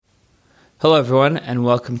Hello everyone, and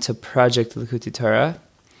welcome to Project Likutei Torah,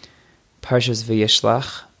 Parshas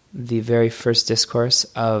Vayeshev, the very first discourse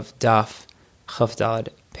of Daf Chaf Daled,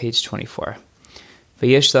 page 24.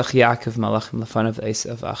 Vayeshev Yaakov Malachim Lefanav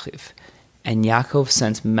Esav Achiv, and Yaakov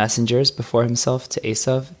sent messengers before himself to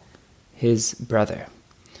Esav, his brother.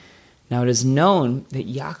 Now it is known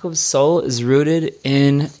that Yaakov's soul is rooted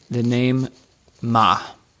in the name Ma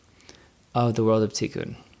of the world of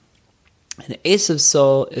Tikkun. And Esav's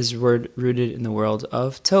soul is rooted in the world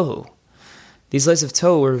of Tohu. These lights of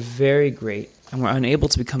Tohu were very great and were unable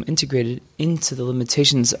to become integrated into the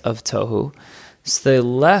limitations of Tohu. So they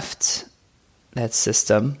left that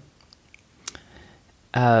system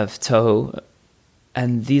of Tohu,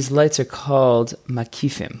 and these lights are called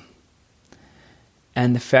Makifim.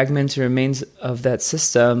 And the fragmented remains of that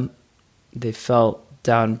system, they fell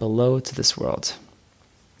down below to this world.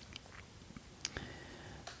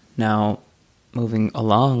 Now, moving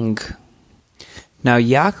along. Now,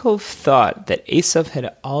 Yaakov thought that Esav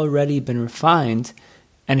had already been refined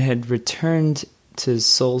and had returned to his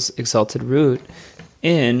soul's exalted root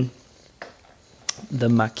in the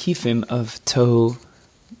Makifim of Tohu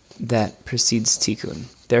that precedes Tikkun.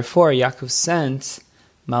 Therefore, Yaakov sent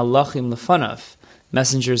Malachim Lefanav,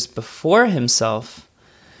 messengers before himself.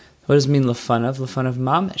 What does it mean, Lefanav? Lefanav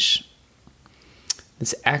Mamish.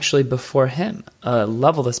 It's actually before him, a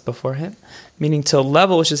level that's before him, meaning to a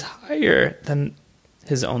level which is higher than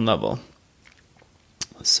his own level.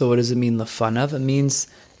 So what does it mean, Lefanav? It means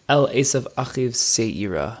El Esav Achiv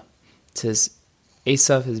Seira. It is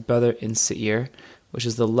Esav, his brother, in Seir, which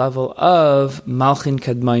is the level of Malchin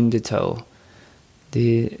Kadmain de Tohu,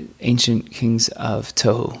 the ancient kings of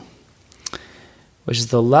Tohu, which is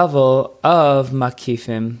the level of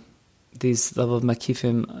Makifim, these level of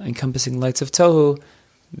Makifim encompassing lights of Tohu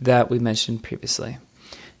that we mentioned previously.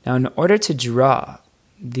 Now, in order to draw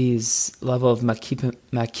these level of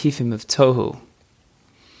Makifim of Tohu,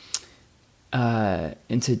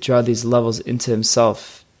 and to draw these levels into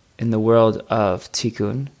himself in the world of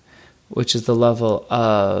Tikkun, which is the level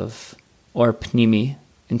of Or Pnimi,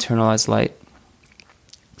 internalized light,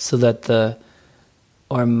 so that the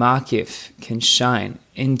Or Makif can shine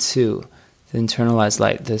into the internalized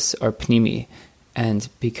light, this Or Pnimi, and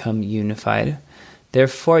become unified.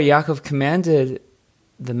 Therefore, Yaakov commanded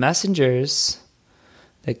the messengers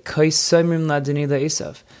that Kai Soimrim Ladini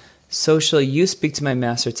LaEsav, so shall you speak to my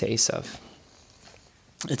master, to Esav,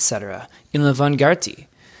 etc. In Lavan Garti,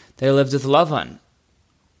 that I lived with Lavan,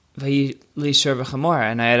 Vayeshev v'chamor,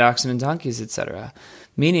 and I had oxen and donkeys, etc.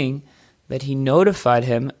 Meaning that he notified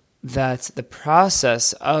him that the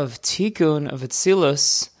process of Tikkun, of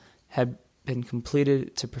Atzilus, had been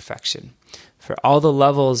completed to perfection. For all the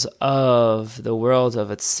levels of the world of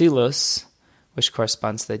Atzilus, which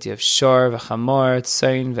corresponds to the idea of Shor, V'chamor,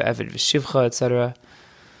 Tzayin, V'eved, V'shivcha, etc.,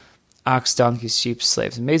 ox, donkeys, sheep,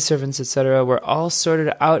 slaves, and maidservants, etc., were all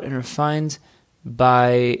sorted out and refined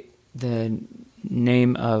by the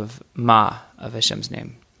name of Ma, of Hashem's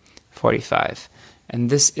name, 45. And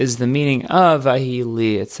this is the meaning of Vahi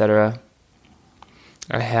Li, etc.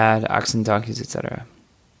 I had oxen, donkeys, etc.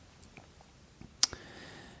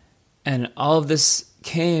 And all of this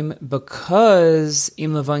came because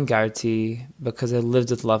Im Lavan Garti, because I lived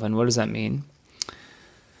with Lavan. What does that mean?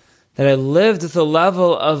 That I lived at the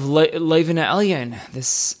level of Leib Elyon,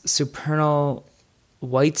 this supernal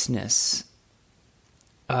whiteness,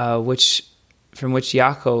 from which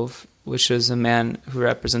Yaakov, which is a man who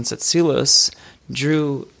represents Atzilus,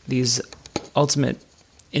 drew these ultimate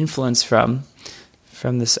influence from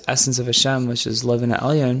this essence of Hashem, which is Leib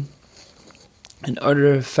Elyon, in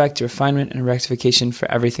order to effect refinement and rectification for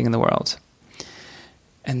everything in the world.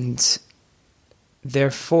 And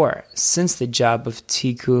therefore, since the job of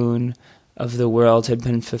Tikkun of the world had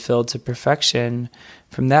been fulfilled to perfection,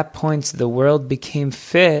 from that point the world became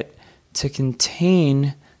fit to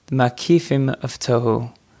contain the Makifim of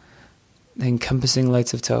Tohu, the encompassing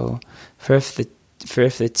lights of Tohu. For if the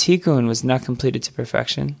Tikkun was not completed to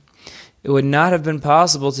perfection, it would not have been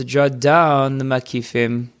possible to draw down the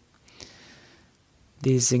Makifim,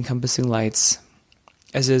 these encompassing lights,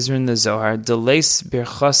 as it is written in the Zohar, Deles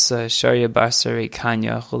birchasa sharya basari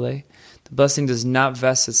kanya chule. The blessing does not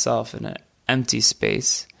vest itself in an empty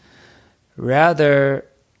space, rather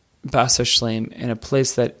basar shleim, in a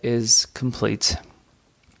place that is complete.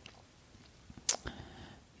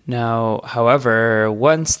 Now, however,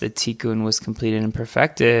 once the Tikkun was completed and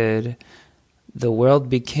perfected, the world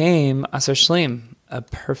became asar shleim, a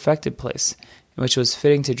perfected place, in which it was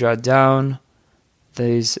fitting to draw down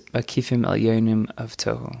these Makifim Elyonim of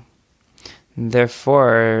Tohu.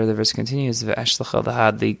 Therefore, the verse continues, that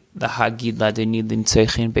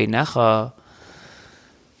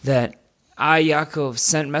I, Yaakov,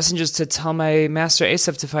 sent messengers to tell my master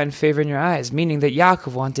Esav to find favor in your eyes, meaning that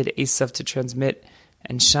Yaakov wanted Esav to transmit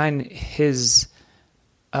and shine his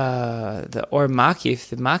the or makif,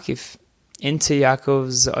 the makif, into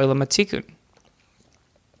Yaakov's olam hatikun.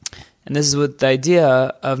 And this is with the idea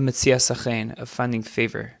of metzias achein, of finding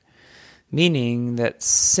favor. Meaning that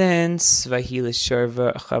since Vahi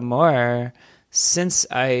l'shorva chamor, since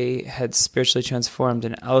I had spiritually transformed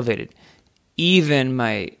and elevated even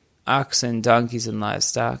my oxen, donkeys, and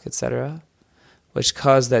livestock, etc., which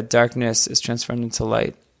caused that darkness is transformed into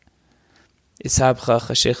light, Ishabcha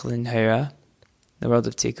chashich l'nheira, the world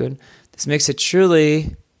of Tikkun. This makes it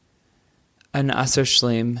truly an Asar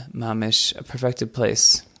Shleim Mamish, a perfected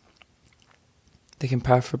place. They can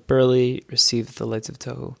properly receive the lights of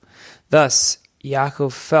Tohu. Thus,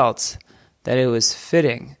 Yaakov felt that it was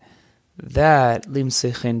fitting that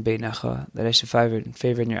Limsechin Beinecha, that I should find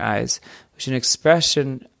favor in your eyes, which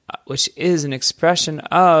is an expression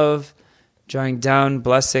of drawing down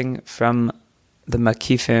blessing from the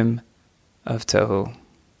Makifim of Tohu,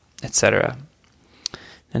 etc.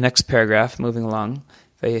 The next paragraph, moving along,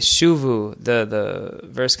 Vayeshuvu, the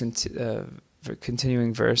verse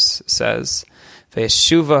continuing verse says,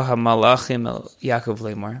 Vayeshuva hamalachim el Yaakov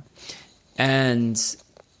lemor, and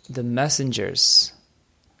the messengers,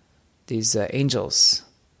 these angels,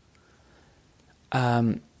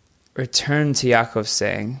 returned to Yaakov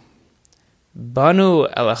saying, Banu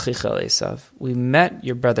el achicha Esav, we met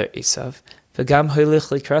your brother Esav, v'gam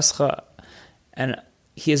hoilich likrascha, and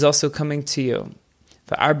he is also coming to you.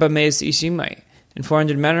 V'arba meis ishimai, and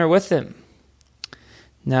 400 men are with him.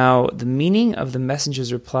 Now, the meaning of the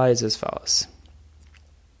messenger's reply is as follows.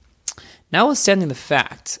 Notwithstanding the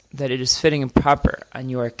fact that it is fitting and proper on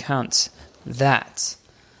your account that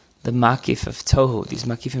the makif of Tohu, these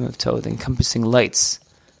makifim of Tohu, the encompassing lights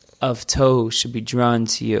of Tohu should be drawn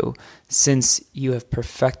to you, since you have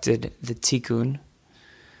perfected the tikkun,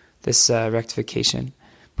 this rectification.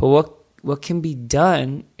 But what can be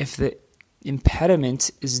done if the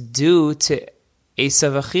impediment is due to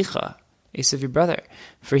Esav achicha, Esav your brother,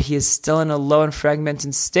 for he is still in a low and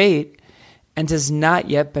fragmented state and has not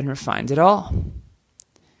yet been refined at all?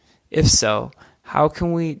 If so, how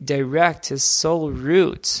can we direct his soul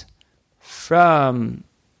root from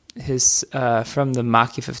the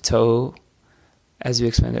makif of Tohu, as we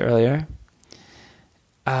explained earlier,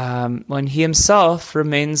 when he himself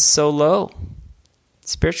remains so low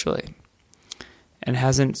spiritually and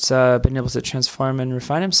hasn't been able to transform and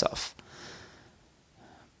refine himself?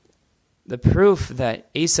 The proof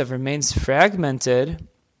that Esav remains fragmented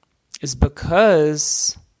is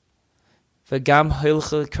because the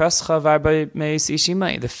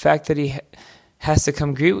fact that he has to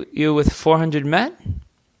come greet you with 400 men.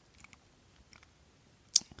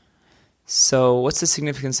 So what's the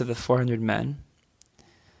significance of the 400 men?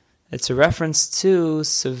 It's a reference to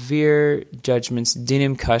severe judgments,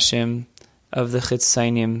 dinim kashim, of the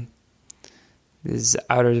chitzainim, these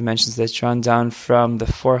outer dimensions that's drawn down from the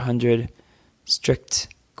 400 strict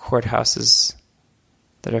courthouses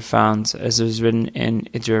that are found, as it was written in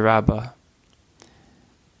Idra Rabbah.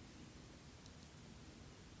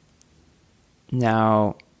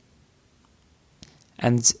 Now,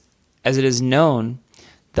 and as it is known,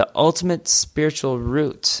 the ultimate spiritual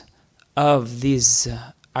root of these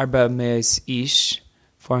Arba Meis Ish,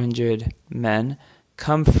 400 men,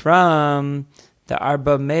 come from the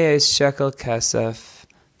Arba Meis Shekel Kesef,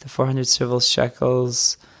 the 400 silver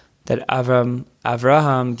shekels that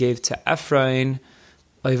Avraham gave to Ephraim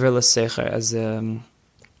over l'secher as a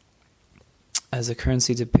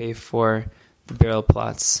currency to pay for the burial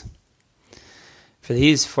plots. For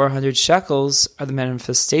these 400 shekels are the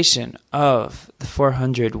manifestation of the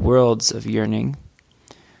 400 worlds of yearning,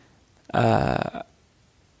 the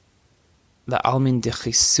almin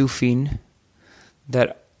dechisufin,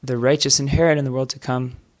 that the righteous inherit in the world to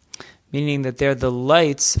come, meaning that they're the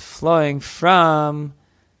lights flowing from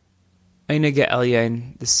Einige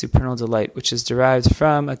Elyon, the supernal delight, which is derived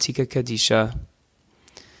from Atika Kadisha,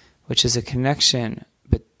 which is a connection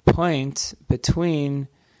point between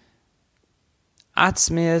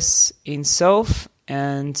Atzmius Ein Sof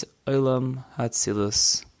and Olam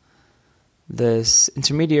Hatzilus, this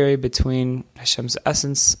intermediary between Hashem's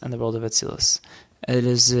essence and the world of Atzilus. It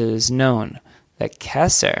is known that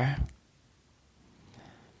Keser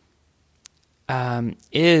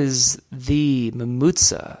is the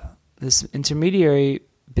Memutza, this intermediary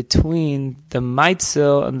between the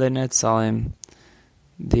Maitzil and the Netzalim,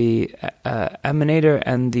 the emanator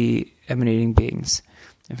and the emanating beings.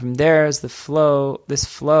 And from there, as this flow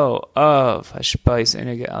of Hashpais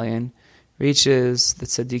Energy Alien reaches the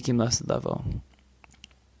Tzaddikim Lasted level.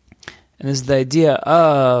 And this is the idea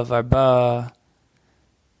of Arba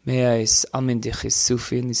Me'ais Almin Dichis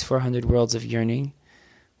Sufi, in these 400 worlds of yearning,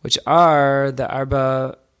 which are the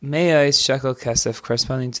Arba Me'ais Shekel Kesef,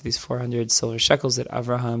 corresponding to these 400 silver shekels that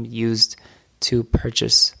Avraham used to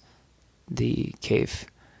purchase the cave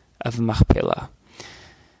of Machpelah.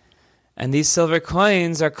 And these silver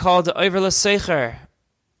coins are called Oiver L'Seicher,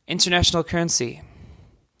 international currency.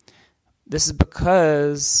 This is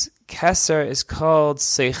because Keser is called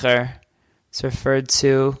Seicher. It's referred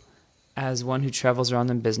to as one who travels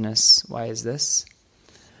around in business. Why is this?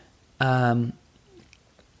 Because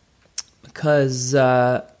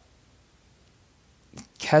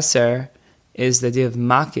Keser is the idea of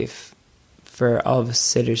Makif for all of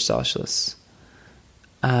Seder Shalshus.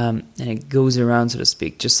 And it goes around, so to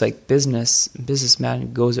speak, just like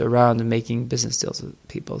businessman goes around and making business deals with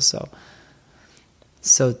people. So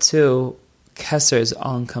too, Keser is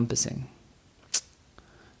all-encompassing.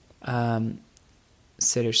 Seder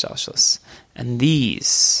Shalshus. And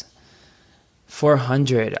these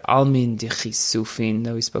 400 Almin Dichis Sufin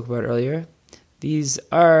that we spoke about earlier, these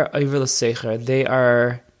are Oiver L'Seicher. They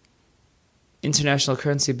are international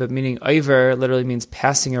currency, but meaning Oiver literally means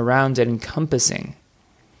passing around and encompassing.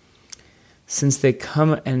 Since they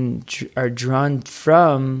come and are drawn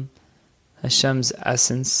from Hashem's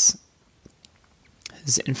essence,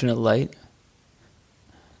 His infinite light,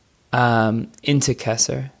 into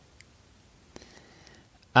Keser.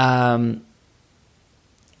 And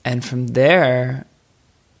from there,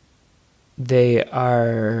 they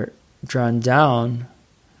are drawn down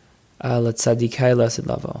L'Tzadikai Lasted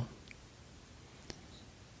level.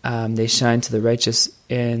 They shine to the righteous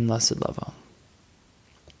in Lasted level.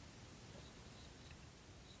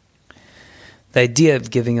 The idea of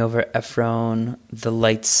giving over Ephron the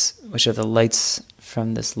lights, which are the lights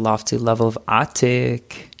from this lofty level of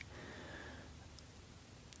Atik,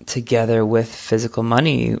 together with physical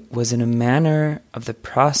money, was in a manner of the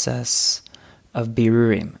process of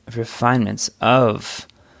birurim, of refinements of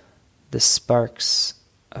the sparks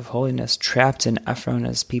of holiness trapped in Ephron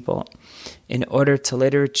as people, in order to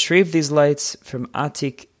later retrieve these lights from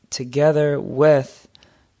Atik together with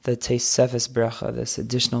the Teisefes bracha, this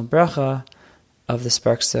additional bracha of the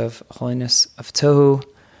sparks of holiness of Tohu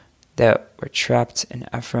that were trapped in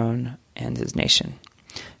Ephron and his nation.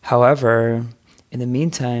 However, in the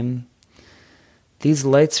meantime, these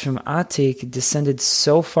lights from Atik descended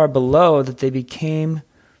so far below that they became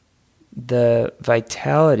the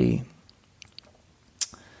vitality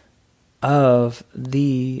of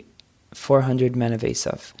the 400 men of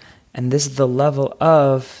Esav. And this is the level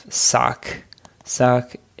of Sak.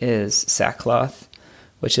 Sak is sackcloth,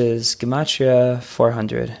 which is Gematria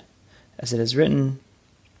 400. As it is written,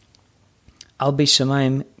 Al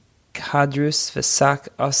Bishamayim Kadrus V'Sak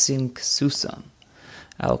Asim Ksusam.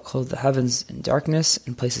 I will clothe the heavens in darkness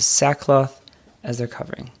and place a sackcloth as their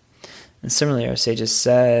covering. And similarly, our sages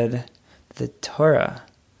said the Torah,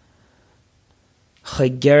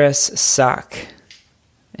 Chageres Sak,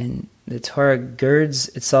 and the Torah girds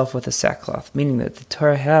itself with a sackcloth, meaning that the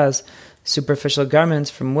Torah has superficial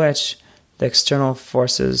garments from which the external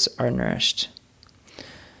forces are nourished.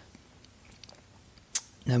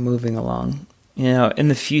 Now moving along, in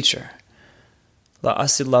the future,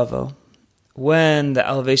 La'asid Lavo, when the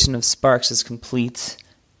elevation of sparks is complete,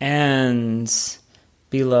 and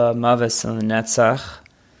Bila Mavis and Netzach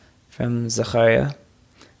from Zechariah,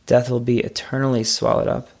 death will be eternally swallowed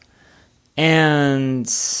up, and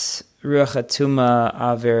Ruach HaTuma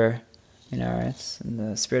Avir Minaretz, and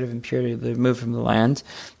the spirit of impurity will be removed from the land,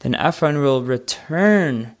 then Ephron will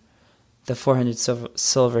return the 400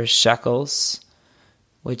 silver shekels,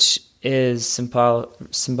 which is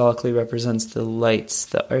symbolically represents the lights,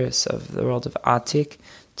 the earth of the world of Atik,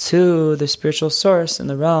 to the spiritual source in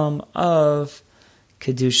the realm of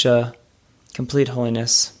Kedusha, complete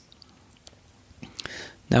holiness.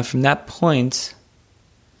 Now from that point,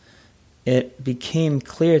 it became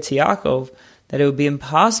clear to Yaakov that it would be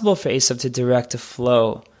impossible for Esav to direct a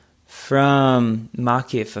flow from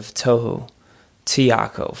Makif of Tohu to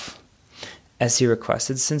Yaakov, as he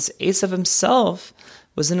requested, since Esav himself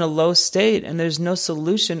was in a low state, and there's no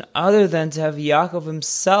solution other than to have Yaakov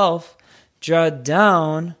himself draw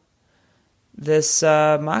down this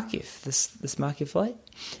Makif, this Makif light.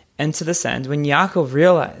 And to this end, when Yaakov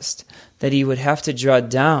realized that he would have to draw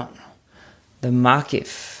down the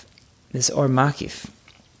Makif, this Or Makif,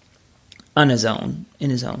 in his own,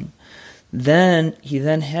 then he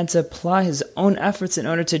had to apply his own efforts in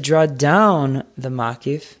order to draw down the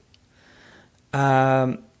Makif.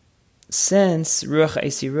 Since ruach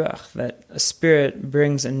esi ruach, that a spirit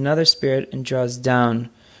brings another spirit and draws down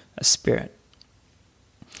a spirit.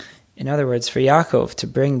 In other words, for Yaakov to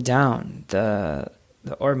bring down the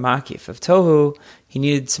or makif of tohu, he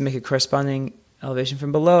needed to make a corresponding elevation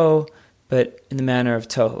from below, but in the manner of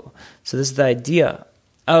tohu. So this is the idea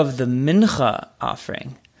of the mincha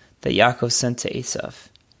offering that Yaakov sent to Esav,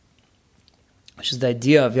 which is the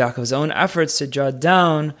idea of Yaakov's own efforts to draw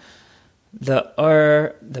down the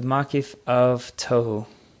makif of tohu.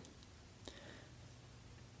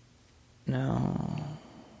 Now,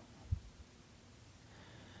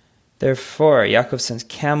 therefore, Yaakov sends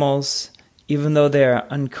camels, even though they are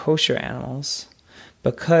unkosher animals,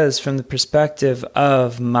 because from the perspective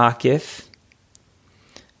of makif,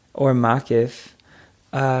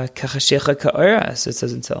 kachashecha ka'ora, so it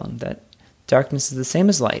says in Tehillim, that darkness is the same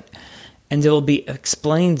as light. And it will be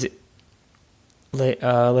explained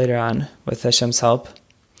later on with Hashem's help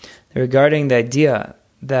regarding the idea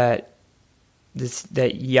that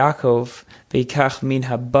Yaakov veikach min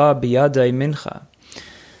haba biyadai mincha,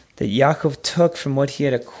 that Yaakov took from what he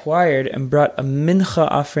had acquired and brought a mincha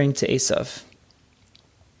offering to Esav.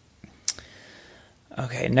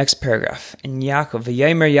 Okay, next paragraph. In Yaakov,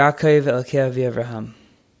 v'yamer Yaakov elkei avi Avraham.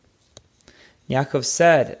 Yaakov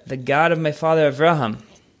said, the God of my father Avraham,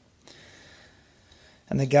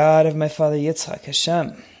 and the God of my father Yitzchak,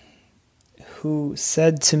 Hashem, who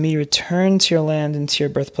said to me, return to your land and to your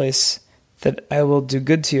birthplace, that I will do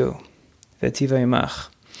good to you. V'tiva yimach.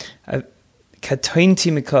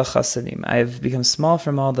 Katointi mikol chasadim. I have become small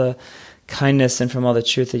from all the kindness and from all the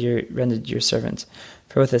truth that you rendered your servant.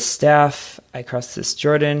 For with a staff I crossed this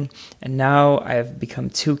Jordan, and now I have become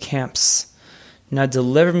two camps. Now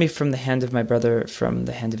deliver me from the hand of my brother, from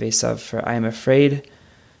the hand of Esav, for I am afraid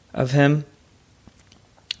of him,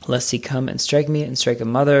 lest he come and strike me and strike a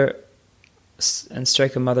mother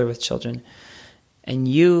with children. And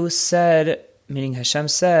you said, meaning Hashem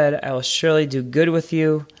said, I will surely do good with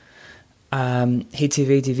you. And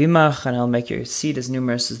I'll make your seed as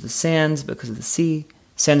numerous as the sands, because of the sea,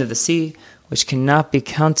 sand of the sea, which cannot be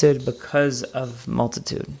counted because of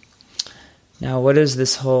multitude. Now, what does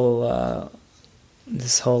this whole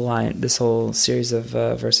series of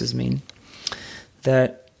verses mean?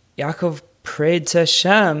 That Yaakov prayed to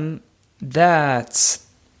Hashem that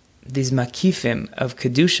these makifim of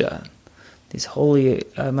Kedusha, these holy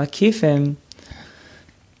makifim,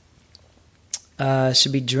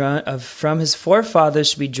 should be drawn from his forefathers,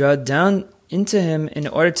 should be drawn down into him in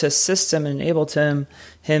order to assist him and enable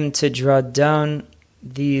him to draw down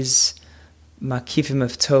these makifim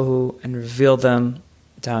of tohu and reveal them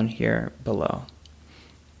down here below.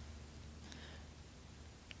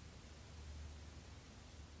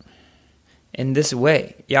 In this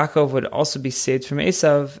way, Yaakov would also be saved from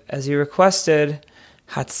Esav, as he requested,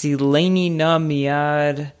 Hatzileni na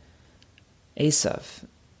miyad Esav,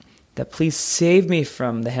 that please save me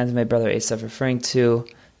from the hands of my brother Esav, referring to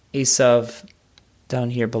Esav down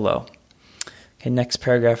here below. Okay, next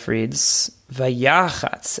paragraph reads,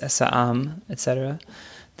 Vayachatz esa'am, etc.,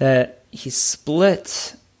 that he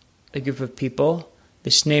split a group of people, the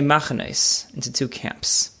Shnei Machanes, into two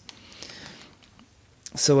camps.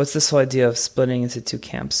 So what's this whole idea of splitting into two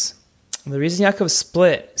camps? The reason Yaakov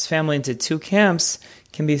split his family into two camps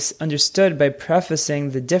can be understood by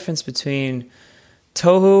prefacing the difference between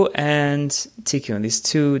Tohu and Tikkun, these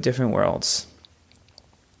two different worlds.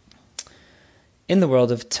 In the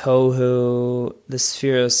world of Tohu, the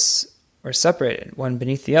spheres were separated, one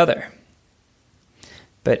beneath the other.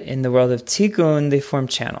 But in the world of Tikkun, they form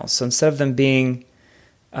channels. So instead of them being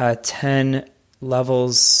 10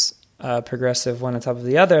 levels progressive, one on top of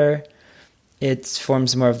the other, it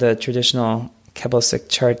forms more of the traditional Kabbalistic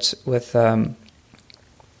chart with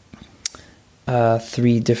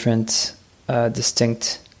 3 different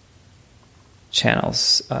distinct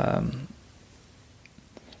channels.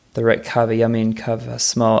 The right kav, yamin kav,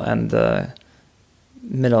 small, and the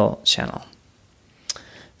middle channel.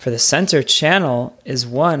 For the center channel is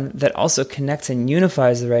one that also connects and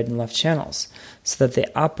unifies the right and left channels so that they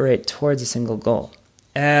operate towards a single goal.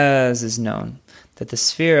 As is known, that the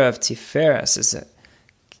sphere of Tiferes is a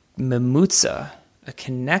memutza, a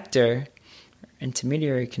connector,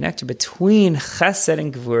 intermediary connector between Chesed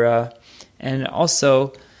and Gvura, and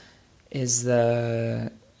also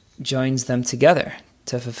joins them together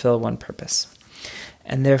to fulfill one purpose.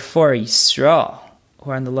 And therefore, Yisrael, who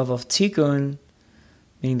are on the level of Tikkun,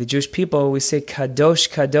 meaning the Jewish people, we say Kadosh,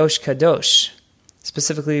 Kadosh, Kadosh.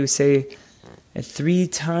 Specifically, we say it 3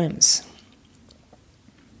 times.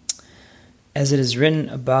 As it is written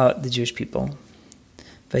about the Jewish people,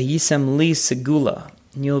 Vayisem li segula,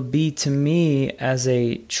 and you'll be to me as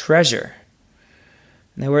a treasure.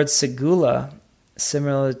 And the word segula,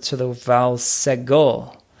 similar to the vowel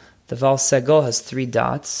segol. The vowel segol has 3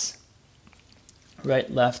 dots, right,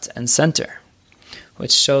 left, and center,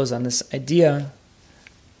 which shows on this idea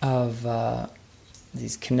of the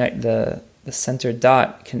center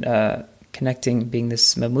dot connecting, being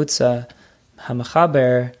this memutza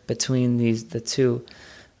hamachaber between the two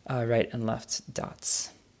right and left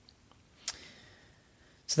dots.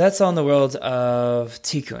 So that's all in the world of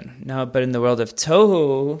tikkun. Now, but in the world of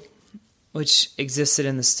tohu, which existed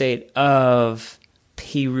in the state of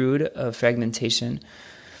pirud, of fragmentation,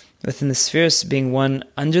 within the spheres being one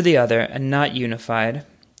under the other and not unified,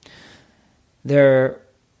 there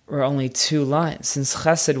were only 2 lines. Since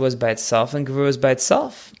chesed was by itself and gevurah was by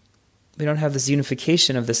itself, we don't have this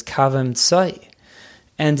unification of this kavim tzai.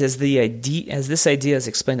 And as this idea is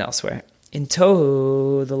explained elsewhere, in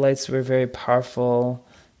tohu, the lights were very powerful,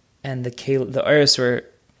 and the iris were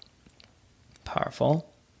powerful.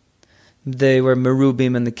 They were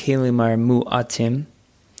merubim, and the kelim are mu'atim,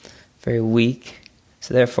 very weak.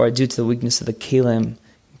 So therefore, due to the weakness of the kelim in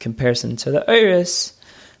comparison to the iris,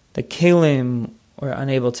 the kelim were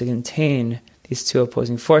unable to contain these 2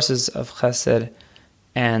 opposing forces of chesed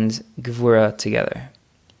and gevurah together.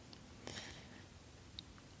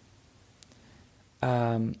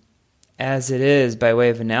 As it is, by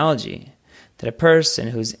way of analogy, that a person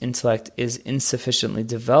whose intellect is insufficiently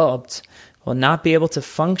developed will not be able to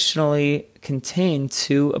functionally contain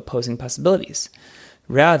 2 opposing possibilities.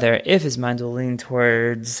 Rather, if his mind will lean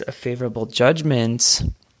towards a favorable judgment,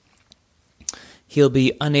 he'll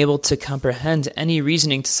be unable to comprehend any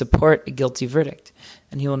reasoning to support a guilty verdict,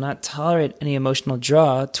 and he will not tolerate any emotional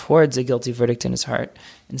draw towards a guilty verdict in his heart,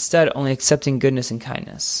 instead only accepting goodness and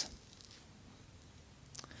kindness.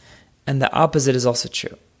 And the opposite is also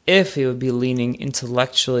true. If he would be leaning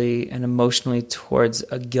intellectually and emotionally towards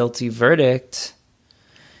a guilty verdict,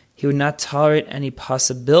 he would not tolerate any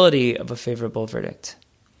possibility of a favorable verdict.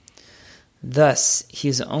 Thus, he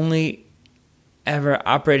is only ever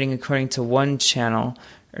operating according to one channel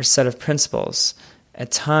or set of principles.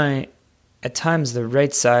 At times, the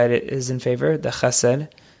right side is in favor, the chesed,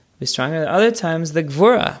 be stronger. At other times, the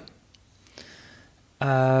gvura,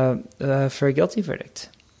 for a guilty verdict.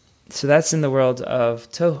 So that's in the world of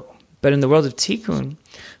tohu. But in the world of tikkun,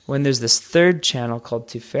 when there's this 3rd channel called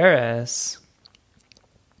tiferes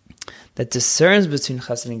that discerns between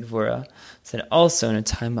chesed and gevurah, so that also in a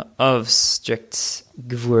time of strict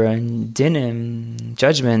gevurah and dinim,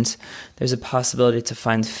 judgment, there's a possibility to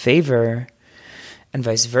find favor, and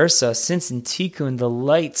vice versa. Since in tikkun the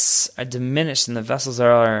lights are diminished and the vessels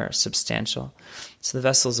are substantial, so the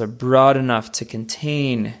vessels are broad enough to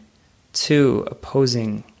contain 2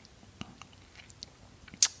 opposing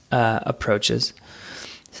approaches.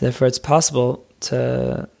 So therefore it's possible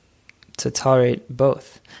to tolerate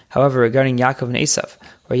both. However, regarding Yaakov and Esav,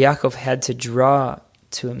 where Yaakov had to draw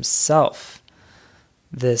to himself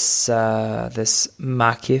this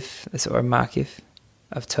makif, this or makif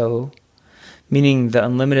of tohu, meaning the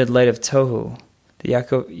unlimited light of tohu,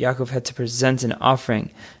 Yaakov had to present an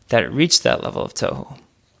offering that reached that level of tohu.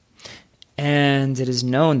 And it is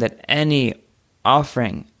known that any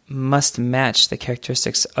offering must match the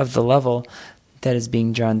characteristics of the level that is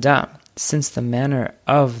being drawn down, since the manner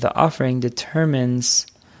of the offering determines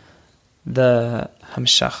the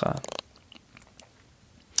hamshacha.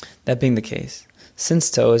 That being the case,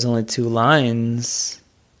 since tohu is only 2 lines,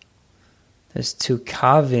 there's 2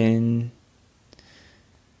 kavin.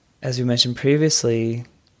 As we mentioned previously,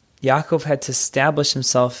 Yaakov had to establish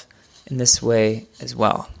himself in this way as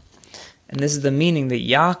well. And this is the meaning that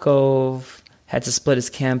Yaakov had to split his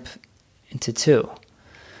camp into 2.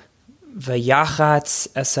 Vayachatz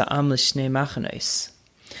esa'am l'shnei machanos.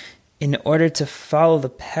 In order to follow the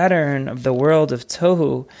pattern of the world of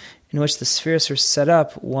tohu, in which the spheres were set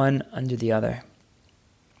up one under the other.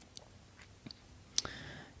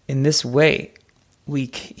 In this way,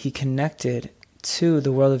 he connected to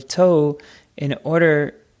the world of tohu in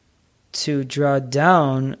order to draw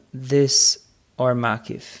down this or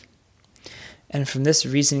makif. And from this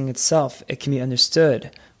reasoning itself, it can be understood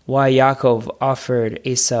why Yaakov offered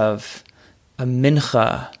Esav a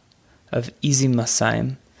mincha of easy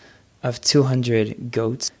masayim, of 200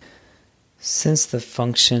 goats, since the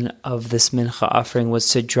function of this mincha offering was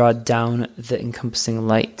to draw down the encompassing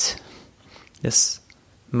light, this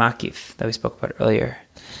makif that we spoke about earlier.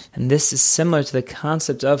 And this is similar to the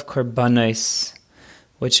concept of korbanos,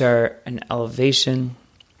 which are an elevation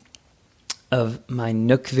of my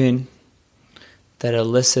nukvin, that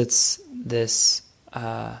elicits this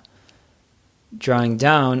drawing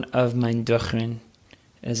down of mein duchrin,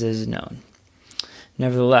 as is known.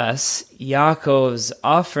 Nevertheless, Yaakov's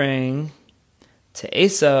offering to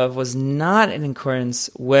Esav was not in accordance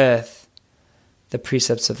with the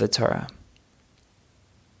precepts of the Torah.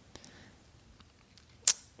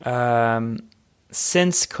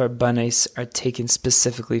 Since korbanos are taken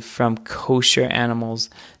specifically from kosher animals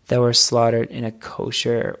that were slaughtered in a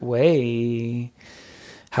kosher way,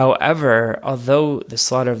 however, although the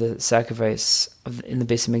slaughter of the sacrifice in the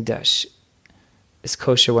Beis Hamikdash is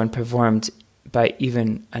kosher when performed by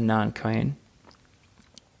even a non-Kohen,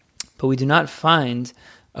 but we do not find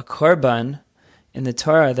a korban in the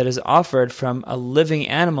Torah that is offered from a living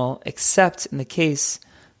animal except in the case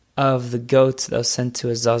of the goat that was sent to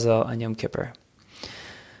Azazel on Yom Kippur.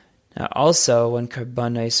 Now also, when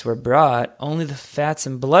korbanos were brought, only the fats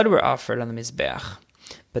and blood were offered on the Mizbeach.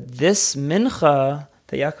 But this mincha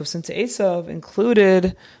that Yaakov sent to Esav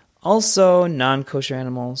included also non-kosher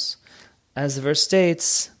animals. As the verse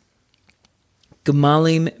states,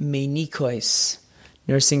 Gemalim meinikois,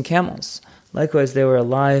 nursing camels. Likewise, they were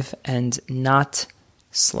alive and not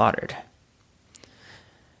slaughtered.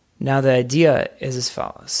 Now the idea is as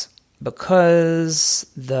follows. Because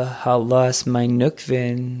the halas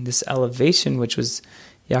meinukvin, this elevation which was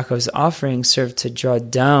Yaakov's offering, served to draw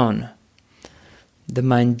down the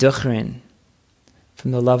mein duchrin from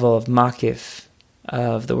the level of makif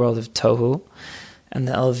of the world of tohu, and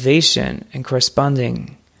the elevation and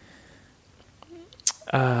corresponding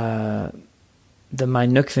the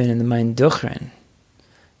mein nukvin and the mein duchrin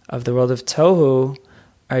of the world of tohu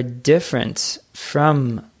are different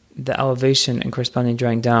from the elevation and corresponding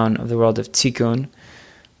drawing down of the world of tikkun,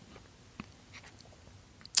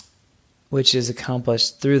 which is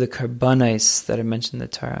accomplished through the korbanos that are mentioned in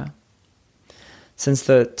the Torah. Since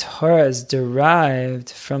the Torah is derived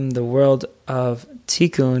from the world of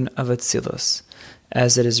tikkun of Atzilus,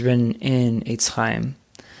 as it is written in Eitz Chaim,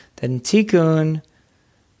 that in tikkun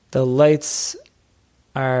the lights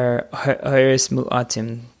are ha'eres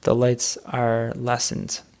mu'atim, the lights are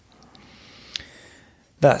lessened.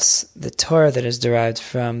 Thus, the Torah that is derived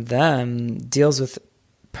from them deals with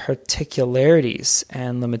particularities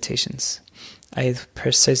and limitations, i.e.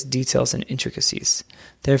 precise details and intricacies.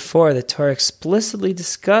 Therefore, the Torah explicitly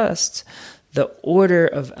discussed the order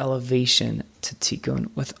of elevation to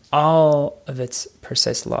tikkun with all of its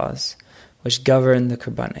precise laws, which govern the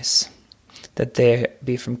korbanos, that they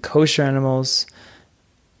be from kosher animals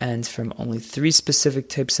and from only 3 specific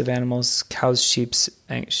types of animals, cows, sheep,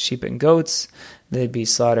 and goats. They'd be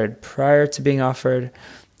slaughtered prior to being offered,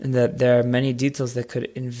 and that there are many details that could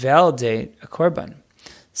invalidate a korban.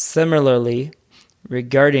 Similarly,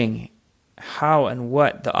 regarding how and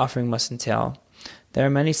what the offering must entail, there are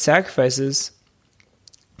many sacrifices,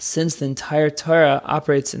 since the entire Torah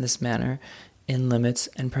operates in this manner in limits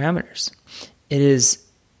and parameters. It is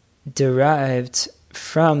derived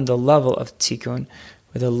from the level of tikkun,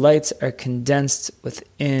 where the lights are condensed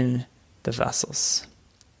within the vessels.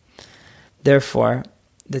 Therefore,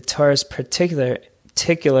 the Torah is particular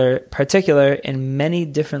in many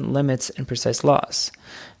different limits and precise laws.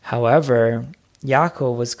 However,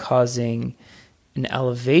 Yaakov was causing an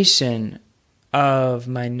elevation of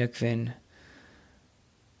mein nukvin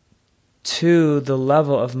to the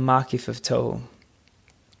level of makif of tohu,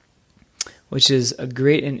 which is a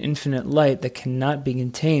great and infinite light that cannot be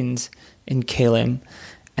contained in kelim,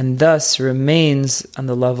 and thus remains on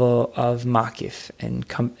the level of makif, and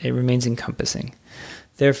it remains encompassing.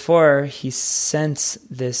 Therefore, he sent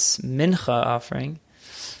this mincha offering,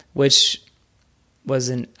 which was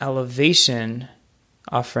an elevation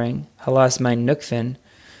offering, halas mein nukvin,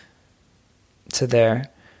 to there,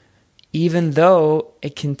 even though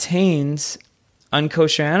it contains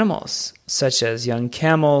unkosher animals, such as young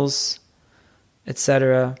camels,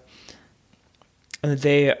 etc., and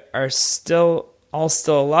they are still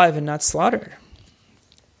alive and not slaughtered.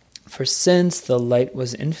 For since the light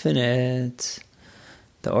was infinite,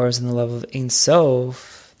 the or is in the level of Ein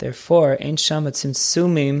Sof, therefore, Ein Sham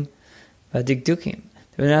Tzimtzumim V'Dikdukim.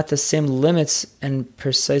 They were not the same limits and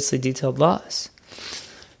precisely detailed laws.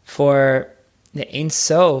 For the Ein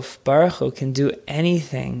Sof, Baruch Hu, can do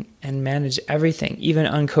anything and manage everything, even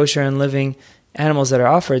unkosher and living animals that are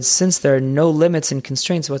offered, since there are no limits and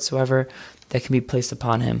constraints whatsoever that can be placed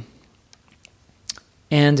upon him.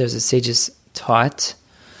 And as the sages taught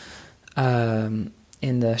in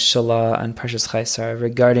the Shalah on Parshas Chaisar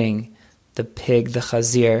regarding the pig, the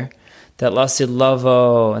chazir, that lasid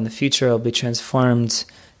lavo in the future will be transformed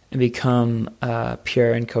and become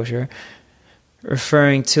pure and kosher,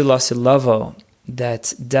 referring to lasid lavo,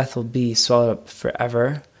 that death will be swallowed up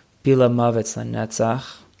forever, bila mavetz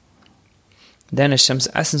lanetzach, then Hashem's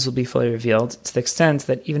essence will be fully revealed to the extent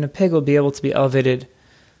that even a pig will be able to be elevated,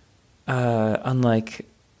 unlike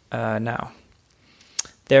now.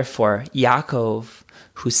 Therefore, Yaakov,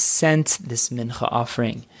 who sent this mincha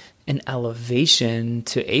offering in elevation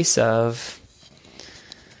to Esav,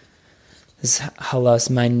 this halas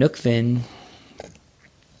mein nukvin,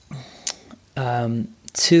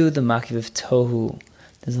 to the makiv of tohu,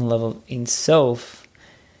 there's a level of Ein Sof,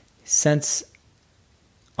 sent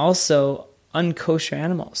also unkosher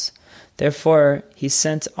animals. Therefore, he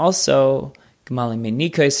sent also Gemalim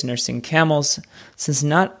Menikos, nursing camels, since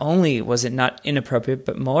not only was it not inappropriate,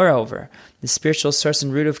 but moreover, the spiritual source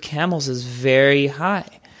and root of camels is very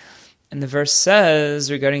high. And the verse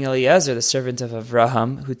says regarding Eliezer, the servant of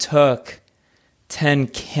Avraham, who took 10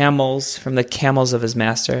 camels from the camels of his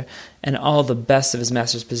master, and all the best of his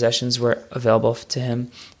master's possessions were available to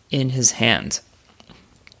him in his hand.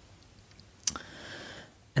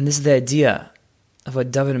 And this is the idea of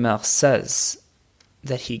what Dovid Melech says,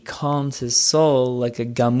 that he calmed his soul like a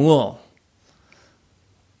gamul,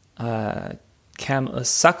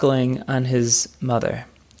 suckling on his mother.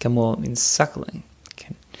 Gamul means suckling,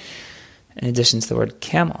 in addition to the word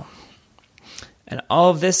camel. And all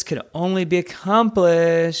of this could only be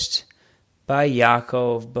accomplished by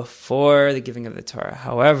Yaakov before the giving of the Torah.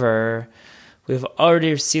 However, we have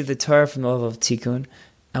already received the Torah from the level of Tikkun,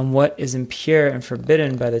 and what is impure and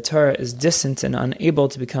forbidden by the Torah is distant and unable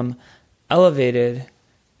to become elevated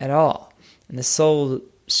at all. And the soul will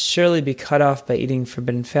surely be cut off by eating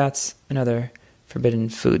forbidden fats and other forbidden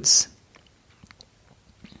foods.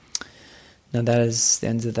 Now that is the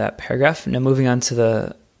end of that paragraph. Now moving on to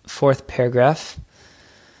the fourth paragraph.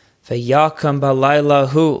 Vayakam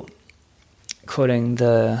balaylahu, quoting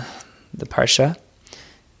the parsha.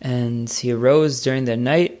 And he arose during the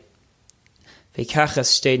night, V'kachas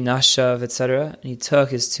shtei nashav, etc. And he took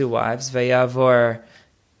his 2 wives, Vayavor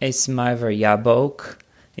es ma'avar Yabok.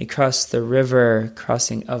 He crossed the river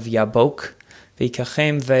crossing of Yabok.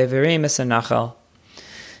 V'kachem v'averim es hanachal.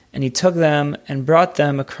 And he took them and brought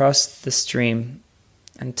them across the stream,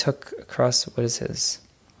 and took across what is his.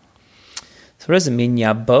 So what does it mean,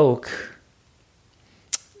 Yabok?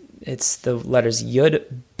 It's the letters Yud,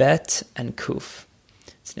 Bet, and Kuf.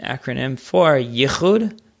 It's an acronym for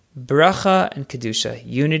Yichud, Bracha, and Kedusha,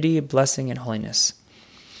 unity, blessing, and holiness.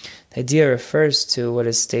 The idea refers to what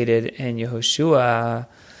is stated in Yehoshua,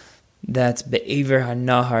 that Be'ever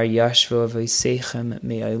HaNahar Yashvu V'Seichem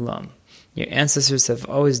Me'olam. Your ancestors have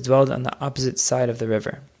always dwelled on the opposite side of the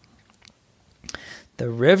river. The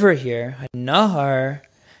river here, HaNahar,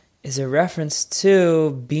 is a reference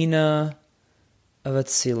to Bina of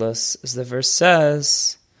Atzilus, as the verse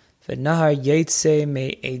says, V'nahar Yetze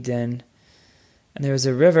Me'Eden, and there was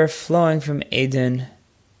a river flowing from Eden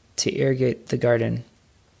to irrigate the garden.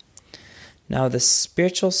 Now the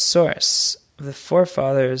spiritual source of the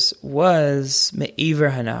forefathers was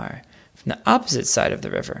Me'ever HaNahar, from the opposite side of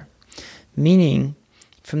the river, meaning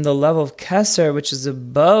from the level of Keser, which is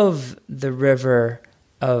above the river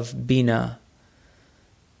of Bina,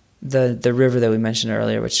 the river that we mentioned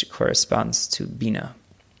earlier, which corresponds to Bina.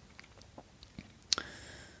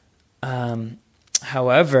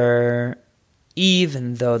 However,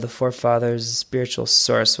 even though the forefathers' spiritual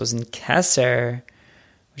source was in Keser,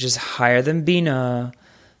 which is higher than Bina,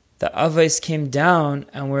 the Avos came down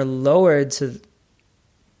and were lowered to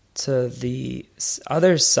the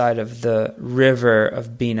other side of the river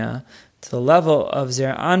of Bina, to the level of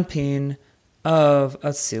Zer Anpin of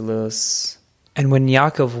Atzilus. And when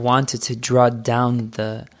Yaakov wanted to draw down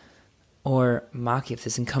the Or Makif,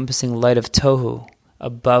 this encompassing light of Tohu,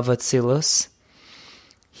 above Atzilus,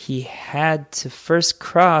 he had to first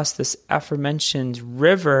cross this aforementioned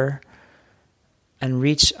river and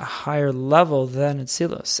reach a higher level than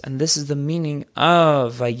Atzilus. And this is the meaning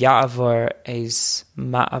of Vayavor es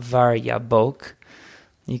ma'avar Yabok.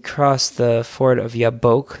 He crossed the ford of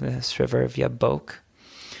Yabok, this river of Yabok.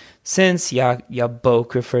 Since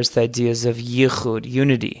Yabok refers to the ideas of Yichud,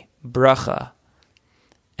 unity, Bracha,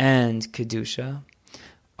 and Kedusha,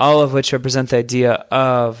 all of which represent the idea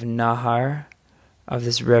of Nahar, of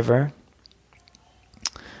this river,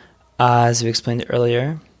 as we explained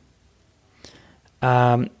earlier.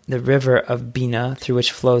 The river of Bina, through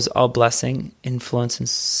which flows all blessing, influence, and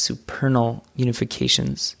supernal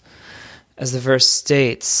unifications. As the verse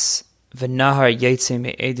states, V'nahar yetze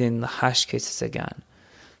me'edin l'hashkes tzagan.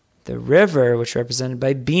 The river, which represented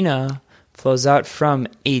by Bina, flows out from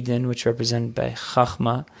Eden, which represented by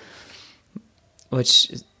Chachma,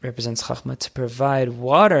 which represents Chachma, to provide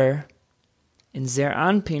water in Zer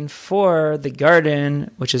Anpin for the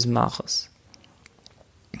garden, which is Malchus.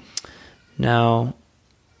 Now,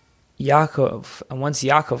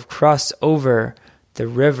 Yaakov crossed over the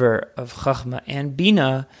river of Chachma and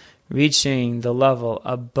Bina, reaching the level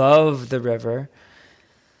above the river,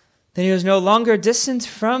 then he was no longer distant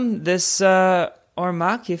from this or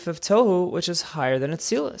makif of Tohu, which is higher than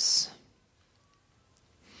Atzilus.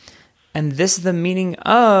 And this is the meaning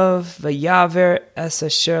of Vayaver es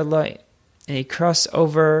asher lo, and he crossed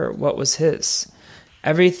over what was his.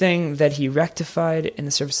 Everything that he rectified in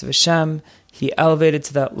the service of Hashem, he elevated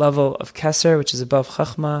to that level of Keser, which is above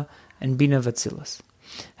Chachma and Bina Vatzilus.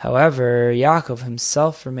 However, Yaakov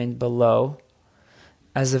himself remained below,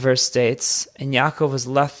 as the verse states, and Yaakov was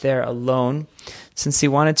left there alone, since he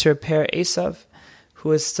wanted to repair Esav, who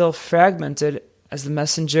was still fragmented, as the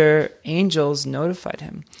messenger angels notified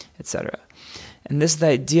him, etc. And this is the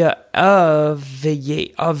idea of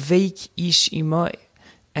Aveik ish imoy,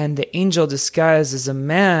 and the angel disguised as a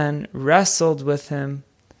man wrestled with him,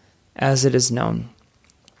 as it is known.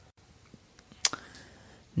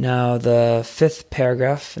 Now the next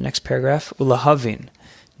paragraph, Ulahavin.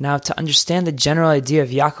 Now to understand the general idea of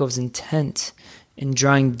Yaakov's intent in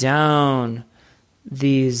drawing down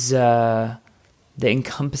these the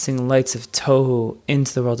encompassing lights of Tohu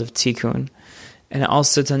into the world of Tikkun, and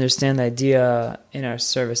also to understand the idea in our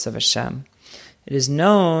service of Hashem. It is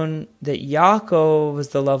known that Yaakov was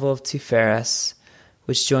the level of Tiferes,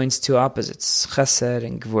 which joins two opposites, Chesed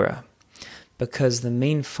and Gvura, because the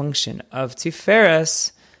main function of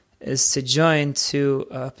Tiferes is to join two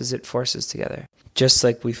opposite forces together. Just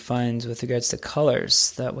like we find with regards to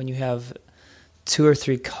colors, that when you have two or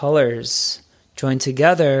three colors joined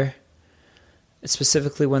together,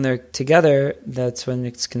 specifically when they're together, that's when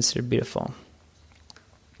it's considered beautiful.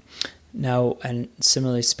 Now, and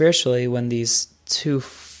similarly spiritually, when these two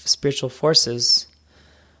spiritual forces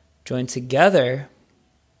join together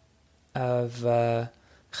of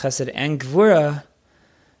Chesed and Gvura,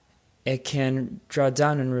 it can draw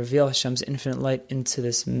down and reveal Hashem's infinite light into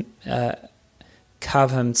this Kav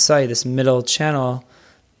HaMitzay, this middle channel,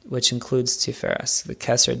 which includes Tiferes, the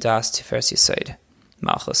Keser Das Tiferes Yesod,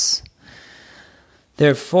 Malchus.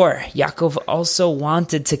 Therefore, Yaakov also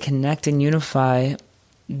wanted to connect and unify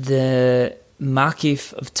the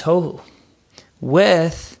Makif of Tohu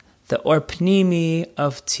with the Or Pnimi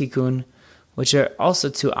of Tikkun, which are also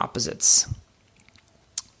two opposites.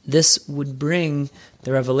 This would bring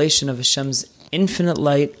the revelation of Hashem's infinite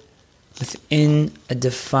light within a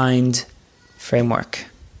defined framework.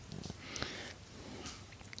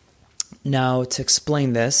 Now, to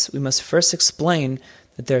explain this, we must first explain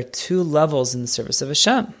that there are two levels in the service of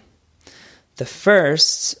Hashem. The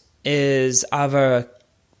first is Avar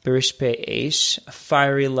Berishpe Eish, a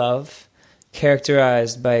fiery love,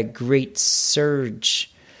 characterized by a great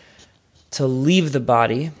surge to leave the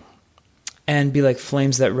body and be like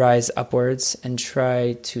flames that rise upwards and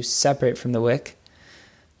try to separate from the wick.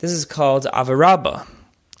 This is called Avarabba,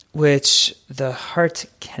 which the heart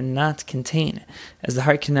cannot contain, as the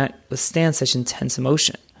heart cannot withstand such intense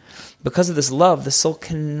emotion. Because of this love, the soul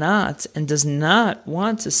cannot and does not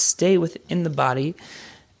want to stay within the body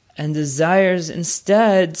and desires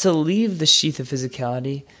instead to leave the sheath of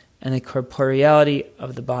physicality and the corporeality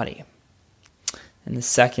of the body. And the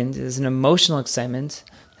second is an emotional excitement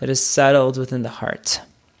that is settled within the heart.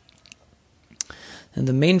 And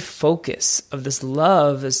the main focus of this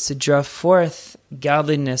love is to draw forth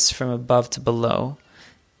godliness from above to below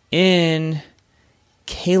in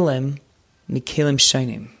Kalim, Mikalim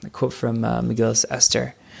Shainim, a quote from Megillas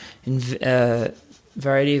Esther, in a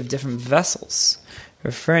variety of different vessels,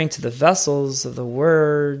 referring to the vessels of the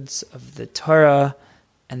words of the Torah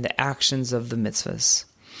and the actions of the mitzvahs.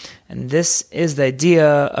 And this is the idea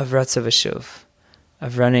of Ratzav V'Shuv,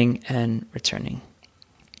 of running and returning.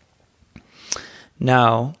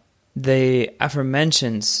 Now, the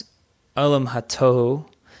aforementioned Olam HaTohu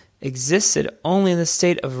existed only in the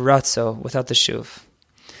state of Ratzo, without the Shuv.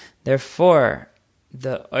 Therefore,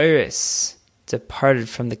 the Oiris departed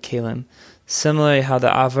from the Kalim, similarly how the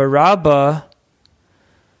Avarabba,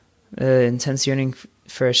 intense yearning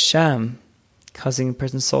for Hashem, causing a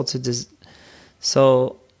person's soul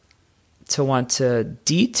to want to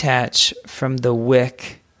detach from the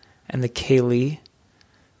wick and the keli,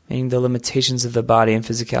 meaning the limitations of the body and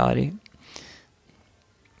physicality.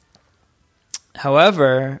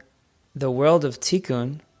 However, the world of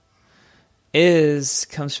Tikkun exists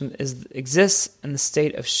in the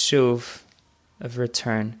state of shuv, of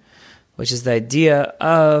return, which is the idea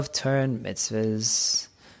of Torah and mitzvahs.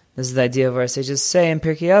 This is the idea of our sages say in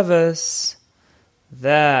Pirkei Avos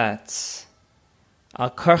that al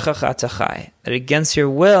karchach atachai, that against your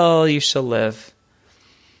will you shall live.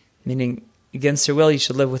 Meaning, against your will, you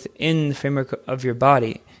should live within the framework of your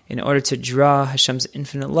body in order to draw Hashem's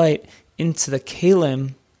infinite light into the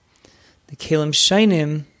Kelim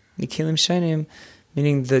Shainim,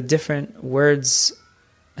 meaning the different words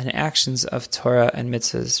and actions of Torah and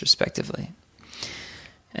mitzvahs, respectively.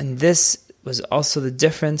 And this was also the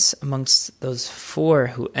difference amongst those four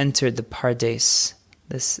who entered the Pardes,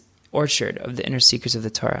 this orchard of the inner seekers of the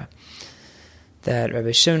Torah, that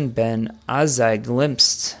Rabbi Shimon ben Azai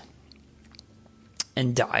glimpsed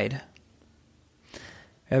and died.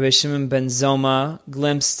 Rabbi Shimon ben Zoma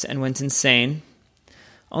glimpsed and went insane.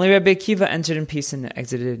 Only Rabbi Akiva entered in peace and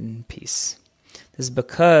exited in peace. This is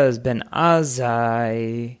because Ben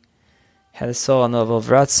Azai had a soul on the level of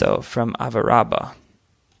Ratzo from Avarabba,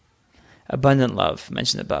 abundant love,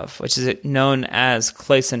 mentioned above, which is known as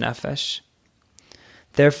Kleis Nefesh.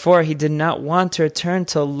 Therefore, he did not want to return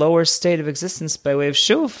to a lower state of existence by way of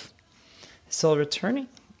Shuv, his soul returning.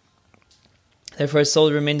 Therefore, his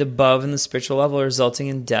soul remained above in the spiritual level, resulting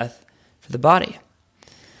in death for the body.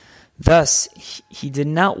 Thus, he did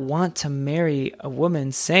not want to marry a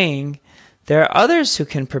woman, saying, there are others who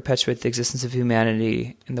can perpetuate the existence of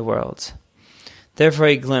humanity in the world. Therefore,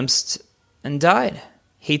 he glimpsed and died.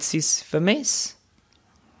 Hetzis v'mes.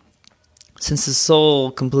 Since his soul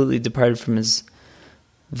completely departed from his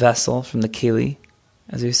vessel, from the Keli,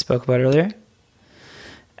 as we spoke about earlier,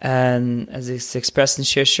 and as it's expressed in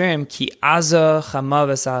Shir Shirim, ki aza chama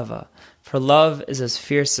v'sava, for love is as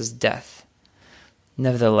fierce as death.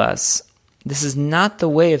 Nevertheless, this is not the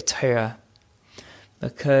way of Torah,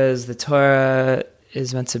 because the Torah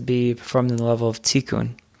is meant to be performed in the level of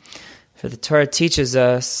tikkun. For the Torah teaches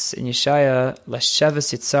us in Yeshaya,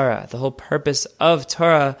 Lashavas Yitzara, the whole purpose of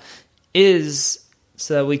Torah is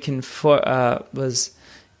so that we can was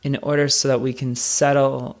in order so that we can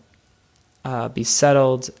settle, be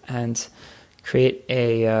settled, and create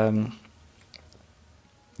a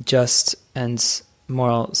just and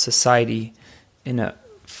moral society in a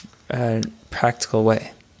practical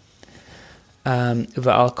way. And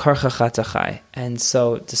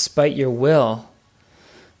so, despite your will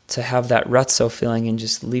to have that ratzo feeling and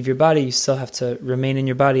just leave your body, you still have to remain in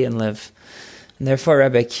your body and live. And therefore,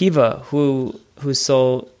 Rabbi Akiva, whose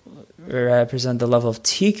soul represent the level of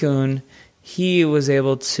tikkun, he was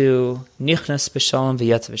able to nichnas b'shalom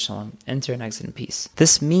v'yatz b'shalom, enter and exit in peace.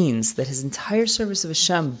 This means that his entire service of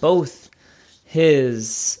Hashem, both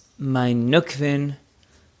his mein nukvin,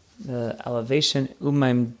 the elevation,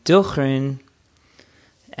 umaim duchrin,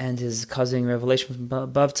 and his causing revelation from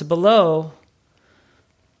above to below,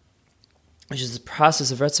 which is the process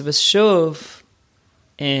of Retzav Shuv,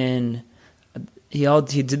 he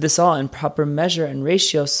did this all in proper measure and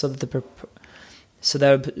ratio, so that it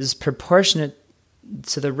is proportionate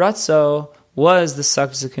to the Ratzo was the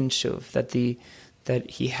subsequent Shuv, that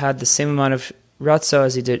he had the same amount of Ratzo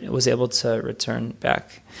as he was able to return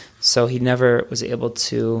back. So he never was able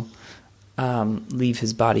to leave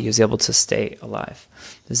his body. He was able to stay alive.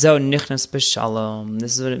 Zeh nichnas b'shalom.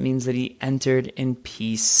 This is what it means that he entered in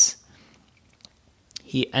peace.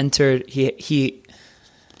 He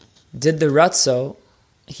did the Ratzo.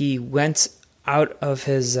 He went out of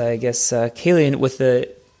his, Kalian with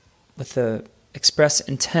the express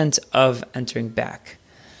intent of entering back,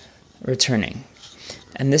 returning.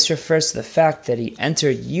 And this refers to the fact that he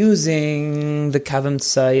entered using the Kavim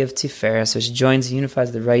Tzai of Tiferes, which joins and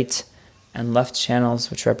unifies the right and left channels,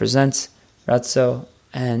 which represent Ratzo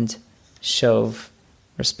and Shov,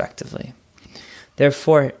 respectively.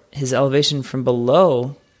 Therefore, his elevation from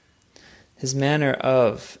below, his manner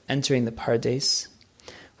of entering the Pardes,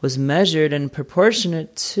 was measured and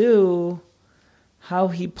proportionate to how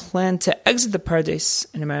he planned to exit the Pardes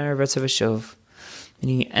in a manner of Ratzav Shov.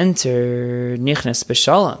 Meaning he entered Nichnas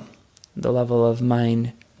B'Shalom, the level of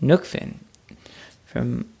Mein Nukvin,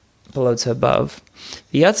 from below to above.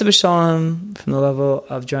 V'Yatzav B'Shalom, from the level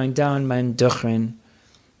of drawing down Mein Duchrin,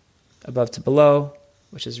 above to below,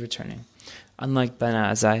 which is returning. Unlike Ben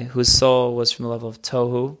Azai, whose soul was from the level of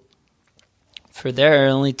Tohu, for there are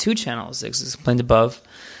only two channels, as explained above,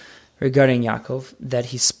 regarding Yaakov, that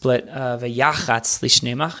he split Vayachatz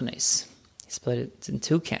Lishnei Machnes. He split it in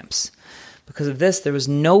two camps. Because of this, there was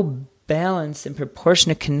no balanced and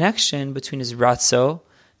proportionate connection between his Ratzo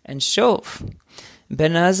and Shov.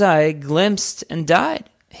 Ben Azai glimpsed and died,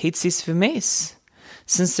 Hetzis v'mes,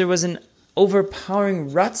 since there was an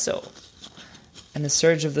overpowering Ratzo, and the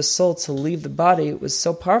surge of the soul to leave the body was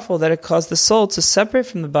so powerful that it caused the soul to separate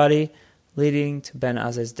from the body, leading to Ben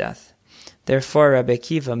Azai's death. Therefore, Rabbi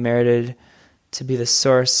Akiva merited to be the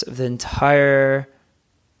source of the entire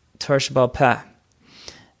Torah Sheba'al Peh,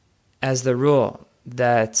 as the rule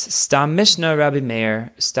that Stam Mishnah Rabbi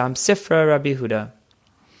Meir, Stam Sifra Rabbi Huda,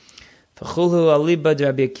 V'chulu Alibad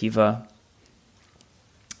Rabbi Akiva,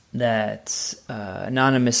 that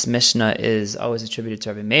anonymous Mishnah is always attributed to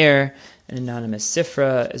Rabbi Meir, and anonymous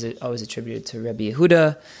Sifra is always attributed to Rabbi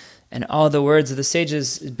Yehuda, and all the words of the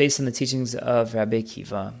sages is based on the teachings of Rabbi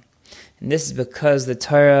Akiva. And this is because the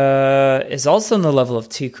Torah is also on the level of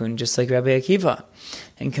Tikkun, just like Rabbi Akiva,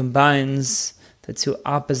 and combines the two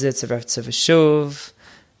opposites of Vayeshev,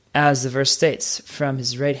 as the verse states, from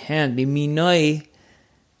his right hand, Biminoi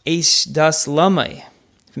Eish Das Lamai,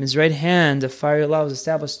 from his right hand, a fiery law was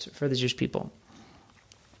established for the Jewish people.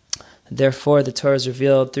 Therefore, the Torah is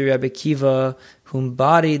revealed through Rabbi Akiva, who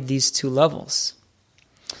embodied these two levels.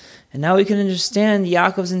 And now we can understand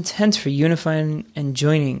Yaakov's intent for unifying and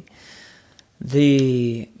joining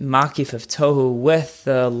the Makif of Tohu with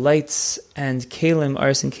the lights and Kalim,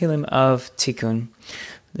 Aris and Kalim of Tikkun.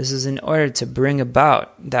 This is in order to bring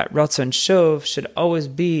about that Ratzon Shov should always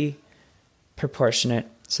be proportionate.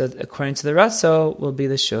 So according to the Ratzo will be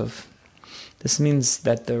the Shov. This means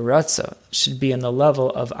that the Ratzo should be on the level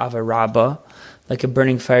of Avarabba, like a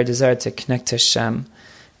burning fire desire to connect to Hashem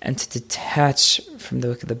and to detach from the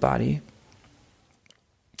work of the body.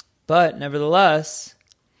 But nevertheless,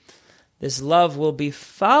 this love will be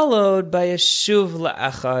followed by a shuv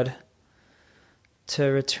la'achad, to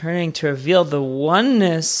returning to reveal the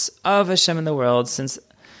oneness of Hashem in the world, since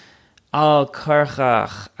al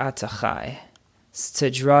karchach atachai, to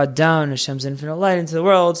draw down Hashem's infinite light into the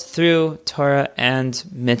world through Torah and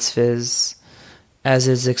mitzvahs, as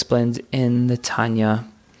is explained in the Tanya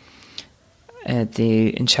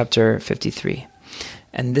in chapter 53.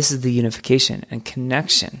 And this is the unification and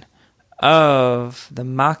connection of the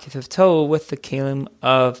Makif of Tohu with the Kalim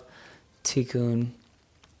of Tikkun.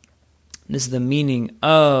 This is the meaning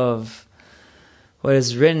of what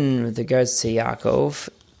is written with regards to Yaakov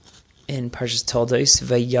in Parshas Toldos,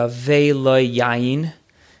 Vayavei lo yayin,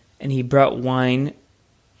 and he brought wine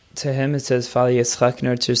to him. It says, Father Yitzchak, in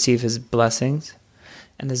order to receive his blessings.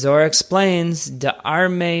 And the Zohar explains,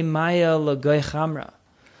 Da'arme maya logoy chamra,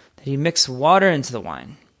 that he mixed water into the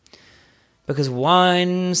wine. Because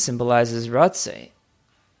wine symbolizes ratzeh,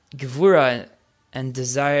 gevura, and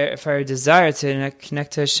desire, fire desire to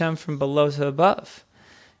connect to Hashem from below to above.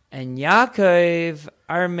 And Yaakov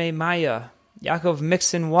arme maya, Yaakov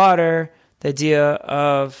mixed in water the idea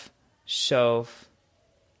of shov.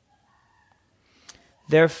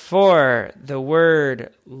 Therefore, the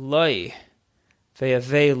word loy,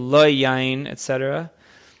 veyavei loy yain, etc.,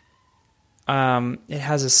 it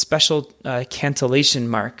has a special cantillation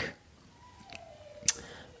mark.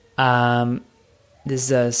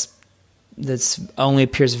 This only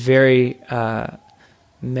appears very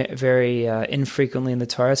infrequently in the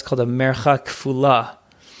Torah. It's called a mercha kfula.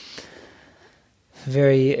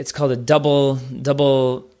 It's called a double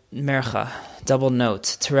mercha, double note,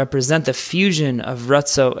 to represent the fusion of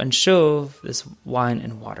ratzo and shuv, this wine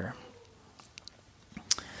and water.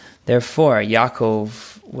 Therefore,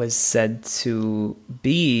 Yaakov was said to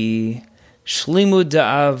be shlimu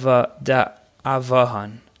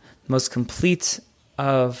da'avahan, most complete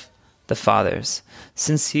of the fathers,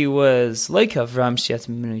 since he was like Avram Shiat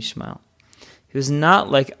Mimenu Yishmael. He was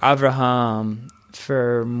not like Avraham,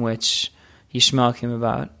 from which Yishmael came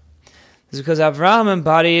about. This is because Avraham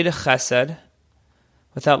embodied chesed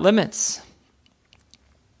without limits,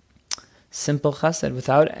 simple chesed,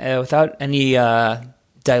 without any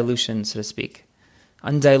dilution, so to speak,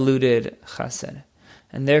 undiluted chesed,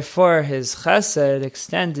 and therefore his chesed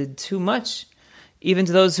extended too much, even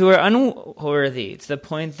to those who are unworthy, to the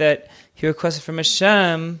point that he requested from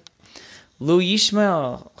Hashem, Lu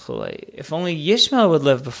Yishmael Chulei, if only Yishmael would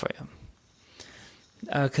live before you.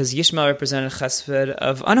 Because Yishmael represented chesed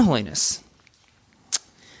of unholiness.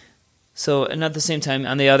 So, and at the same time,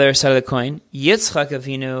 on the other side of the coin, Yitzchak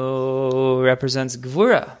Avinu represents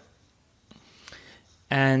Gvura,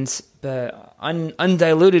 and the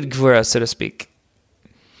undiluted Gvura, so to speak.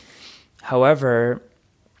 However,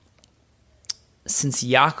 since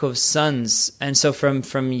Yaakov's sons, and so from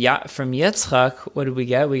Yitzchak, what did we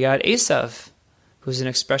get? We got Esav, who's an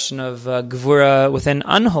expression of Gvura within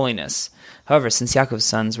unholiness. However, since Yaakov's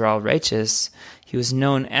sons were all righteous, he was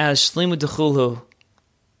known as Shlimu Dechulhu,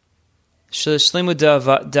 Shlimu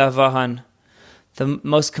Davahan, the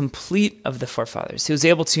most complete of the forefathers. He was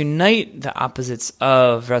able to unite the opposites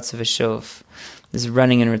of Ratzav Vayeshev, this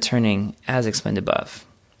running and returning, as explained above.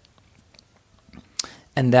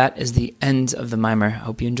 And that is the end of the mimer. I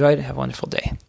hope you enjoyed. Have a wonderful day.